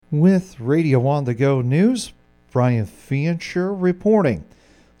With Radio on the Go News, Brian Fiencher reporting.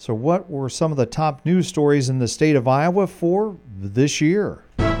 So what were some of the top news stories in the state of Iowa for this year?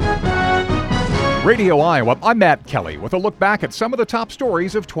 Radio Iowa, I'm Matt Kelly with a look back at some of the top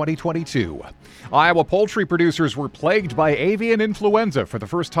stories of 2022. Iowa poultry producers were plagued by avian influenza for the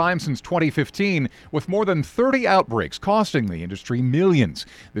first time since 2015, with more than 30 outbreaks costing the industry millions.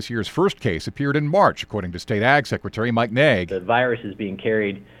 This year's first case appeared in March, according to State Ag Secretary Mike Naig. The virus is being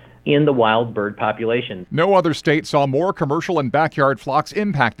carried in the wild bird population. No other state saw more commercial and backyard flocks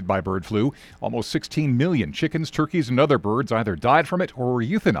impacted by bird flu. Almost 16 million chickens, turkeys, and other birds either died from it or were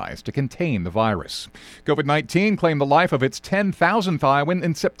euthanized to contain the virus. COVID-19 claimed the life of its 10,000th Iowan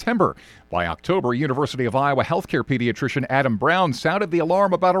in September. By October, University of Iowa healthcare pediatrician Adam Brown sounded the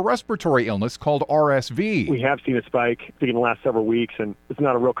alarm about a respiratory illness called RSV. We have seen a spike in the last several weeks, and it's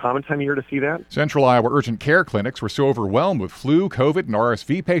not a real common time of year to see that. Central Iowa urgent care clinics were so overwhelmed with flu, COVID, and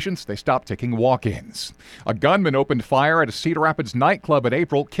RSV patients, they stopped taking walk-ins. A gunman opened fire at a Cedar Rapids nightclub in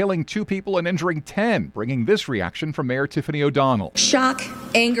April, killing 2 people and injuring 10, bringing this reaction from Mayor Tiffany O'Donnell. Shock,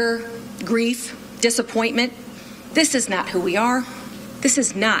 anger, grief, disappointment. This is not who we are. This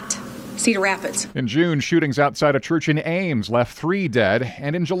is not Cedar Rapids. In June, shootings outside a church in Ames left 3 dead,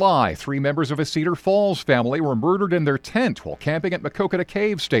 and in July, 3 members of a Cedar Falls family were murdered in their tent while camping at Makokata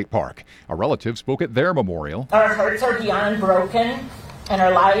Cave State Park. A relative spoke at their memorial. Our hearts are beyond broken and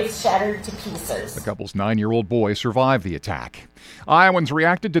our lives shattered to pieces. The couple's 9-year-old boy survived the attack. Iowans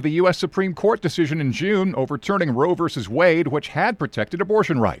reacted to the U.S. Supreme Court decision in June overturning Roe v. Wade, which had protected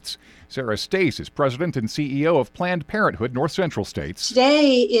abortion rights. Sarah Stace is president and CEO of Planned Parenthood North Central States.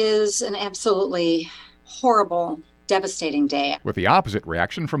 Today is an absolutely horrible, devastating day. With the opposite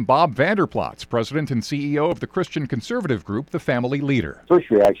reaction from Bob Vanderplots, president and CEO of the Christian conservative group, The Family Leader. First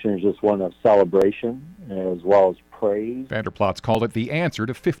reaction is just one of celebration as well as praise. Vanderplots called it the answer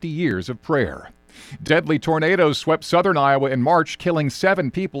to 50 years of prayer. Deadly tornadoes swept southern Iowa in March, killing 7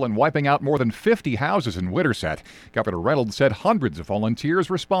 people and wiping out more than 50 houses in Winterset. Governor Reynolds said hundreds of volunteers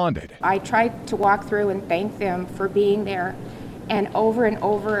responded. I tried to walk through and thank them for being there. And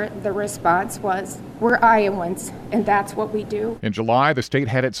over the response was, we're Iowans, and that's what we do. In July, the state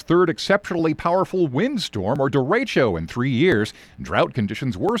had its 3rd exceptionally powerful windstorm, or derecho, in 3 years. Drought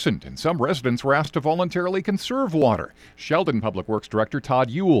conditions worsened, and some residents were asked to voluntarily conserve water. Sheldon Public Works Director Todd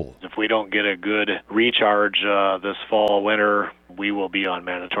Ewell. If we don't get a good recharge this fall, winter, we will be on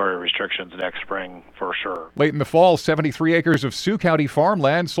mandatory restrictions next spring for sure. Late in the fall, 73 acres of Sioux County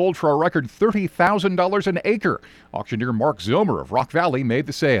farmland sold for a record $30,000 an acre. Auctioneer Mark Zomer of Rock Valley made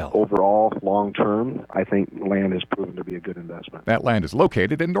the sale. Overall, long term, I think land has proven to be a good investment. That land is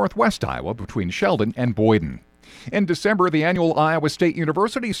located in northwest Iowa between Sheldon and Boyden. In December, the annual Iowa State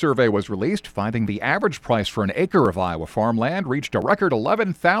University survey was released, finding the average price for an acre of Iowa farmland reached a record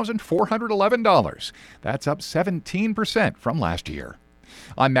 $11,411. That's up 17% from last year.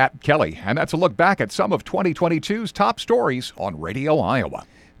 I'm Matt Kelly, and that's a look back at some of 2022's top stories on Radio Iowa.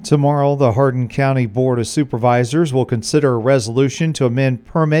 Tomorrow, the Hardin County Board of Supervisors will consider a resolution to amend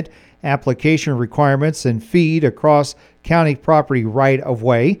permit application requirements and feed across county property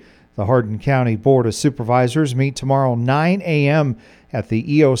right-of-way. The Hardin County Board of Supervisors meet tomorrow 9 a.m. at the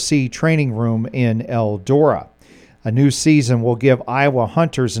EOC training room in Eldora. A new season will give Iowa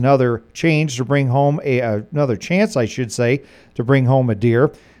hunters another chance to bring home a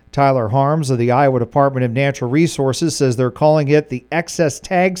deer. Tyler Harms of the Iowa Department of Natural Resources says they're calling it the excess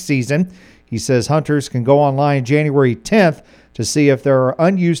tag season. He says hunters can go online January 10th to see if there are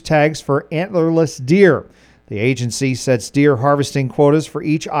unused tags for antlerless deer. The agency sets deer harvesting quotas for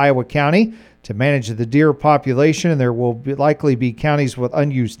each Iowa county to manage the deer population, and there will likely be counties with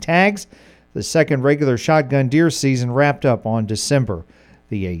unused tags. The second regular shotgun deer season wrapped up on December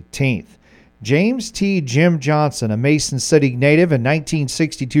the 18th. James T. Jim Johnson, a Mason City native and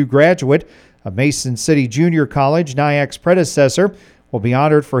 1962 graduate of Mason City Junior College, NIAC's predecessor, will be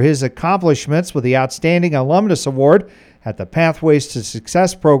honored for his accomplishments with the Outstanding Alumnus Award at the Pathways to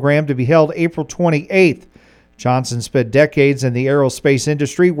Success program to be held April 28th. Johnson spent decades in the aerospace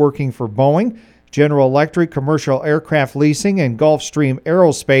industry working for Boeing, General Electric, Commercial Aircraft Leasing, and Gulfstream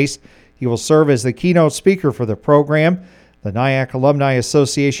Aerospace. He will serve as the keynote speaker for the program. The NIAC Alumni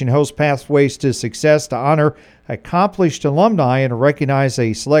Association hosts Pathways to Success to honor accomplished alumni and to recognize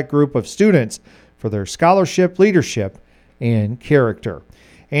a select group of students for their scholarship, leadership, and character.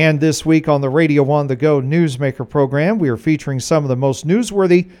 And this week on the Radio on the Go Newsmaker program, we are featuring some of the most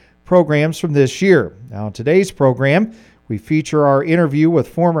newsworthy programs from this year. Now, in today's program, we feature our interview with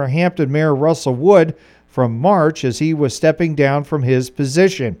former Hampton Mayor Russell Wood from March as he was stepping down from his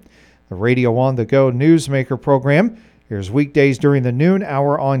position. The Radio on the Go Newsmaker program Here's weekdays during the noon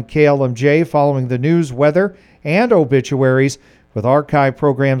hour on KLMJ, following the news, weather, and obituaries, with archive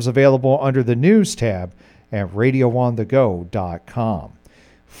programs available under the News tab at radioonthego.com.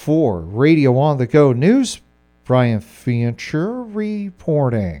 For Radio on the Go News, Brian Fincher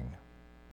reporting.